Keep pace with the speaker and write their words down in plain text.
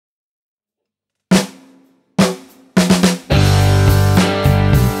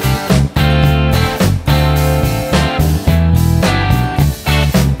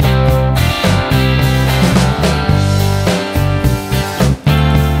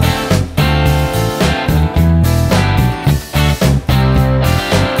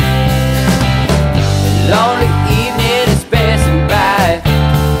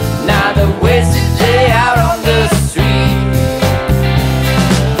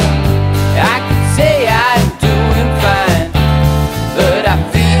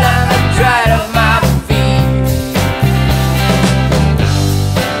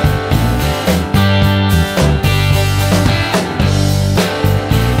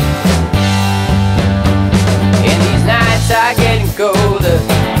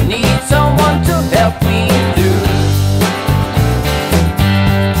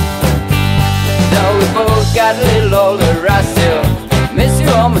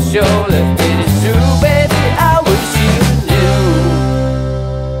my shoulder. It is true, baby, I wish you knew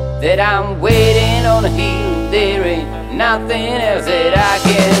that I'm waiting on a healing. There ain't nothing else that I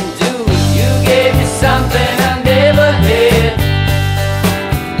can do. You gave me something I never had.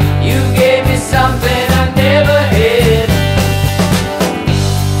 You gave me something I never had.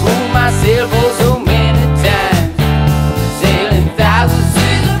 Fooled myself for so many times, sailing thousands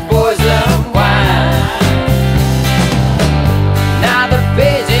seas of poison wine. Another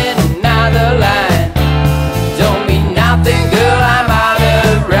page in another line don't mean nothing, girl, I'm out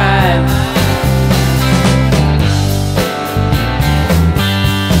of rhyme.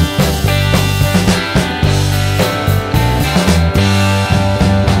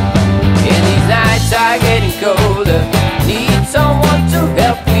 And these nights are getting colder, need someone to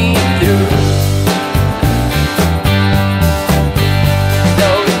help me through.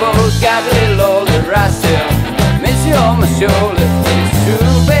 Though we both got a little older, I still miss you on my shoulder. It's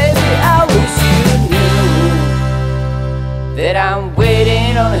true, baby, I wish you knew that I'm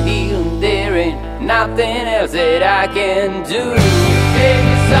waiting on a healing. There ain't nothing else that I can do. You gave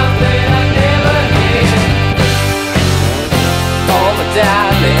me something I never had. Oh, my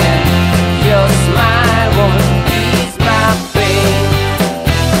darling, your smile won't ease my pain.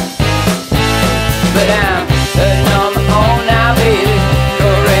 But I'm hurting on my own now, baby.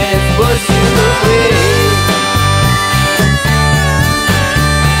 Your hands push you away.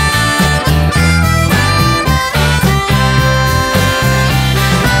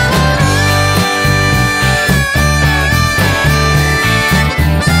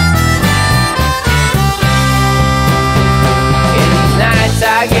 And these nights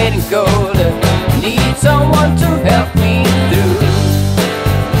are getting colder, need someone to help me through.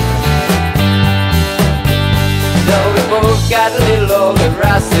 Though we both got a little older, I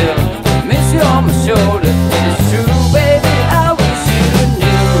still miss you on my shoulder. It is true, baby, I wish you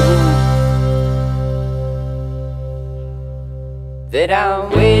knew that I'm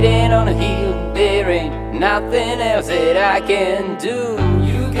waiting on a heel. There ain't nothing else that I can do.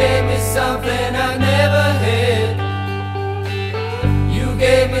 You gave me something I never had. You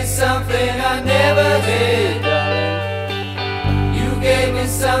gave me something I never had, darling. You gave me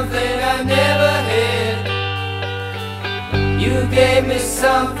something I never had. You gave me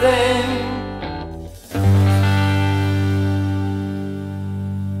something